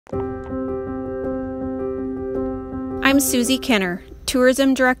I'm Susie Kenner,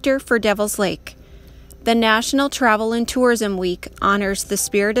 Tourism Director for Devil's Lake. The National Travel and Tourism Week honors the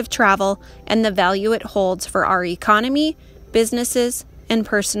spirit of travel and the value it holds for our economy, businesses, and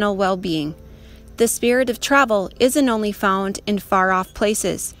personal well-being. The spirit of travel isn't only found in far-off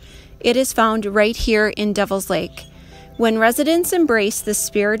places. It is found right here in Devil's Lake. When residents embrace the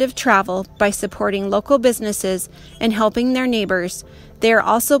spirit of travel by supporting local businesses and helping their neighbors, they are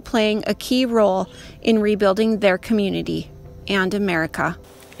also playing a key role in rebuilding their community and America.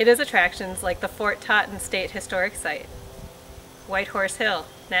 It is attractions like the Fort Totten State Historic Site, White Horse Hill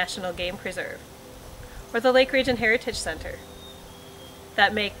National Game Preserve, or the Lake Region Heritage Center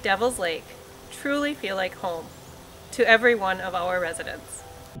that make Devil's Lake truly feel like home to every one of our residents.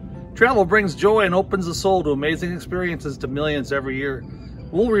 Travel brings joy and opens the soul to amazing experiences to millions every year.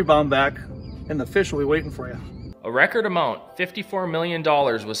 We'll rebound back, and the fish will be waiting for you. A record amount, $54 million,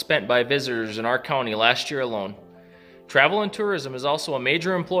 was spent by visitors in our county last year alone. Travel and tourism is also a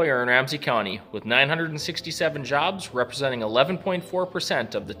major employer in Ramsey County, with 967 jobs representing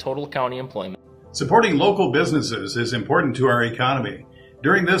 11.4% of the total county employment. Supporting local businesses is important to our economy.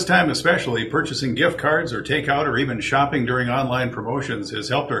 During this time especially, purchasing gift cards or takeout or even shopping during online promotions has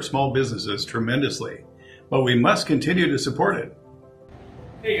helped our small businesses tremendously. But we must continue to support it.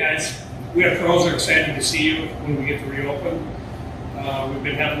 Hey guys, we at Pros are excited to see you when we get to reopen. We've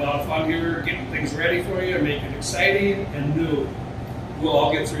been having a lot of fun here, getting things ready for you, making it exciting and new. We'll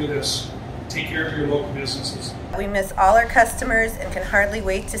all get through this. Take care of your local businesses. We miss all our customers and can hardly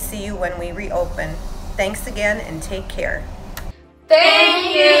wait to see you when we reopen. Thanks again and take care.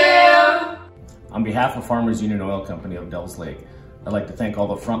 Thank you! On behalf of Farmers Union Oil Company of Devil's Lake, I'd like to thank all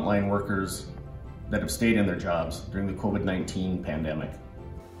the frontline workers that have stayed in their jobs during the COVID-19 pandemic.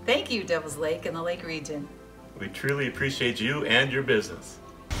 Thank you, Devil's Lake and the Lake Region. We truly appreciate you and your business.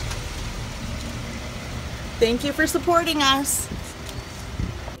 Thank you for supporting us.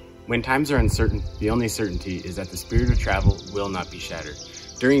 When times are uncertain, the only certainty is that the spirit of travel will not be shattered.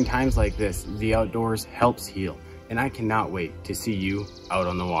 During times like this, the outdoors helps heal, and I cannot wait to see you out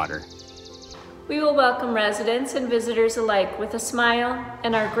on the water. We will welcome residents and visitors alike with a smile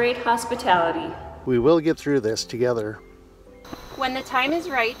and our great hospitality. We will get through this together. When the time is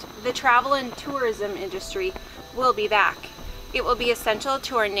right, the travel and tourism industry will be back. It will be essential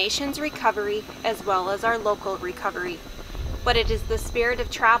to our nation's recovery as well as our local recovery. But it is the spirit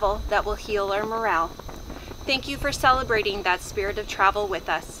of travel that will heal our morale. Thank you for celebrating that spirit of travel with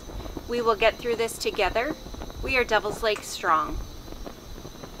us. We will get through this together. We are Devil's Lake strong.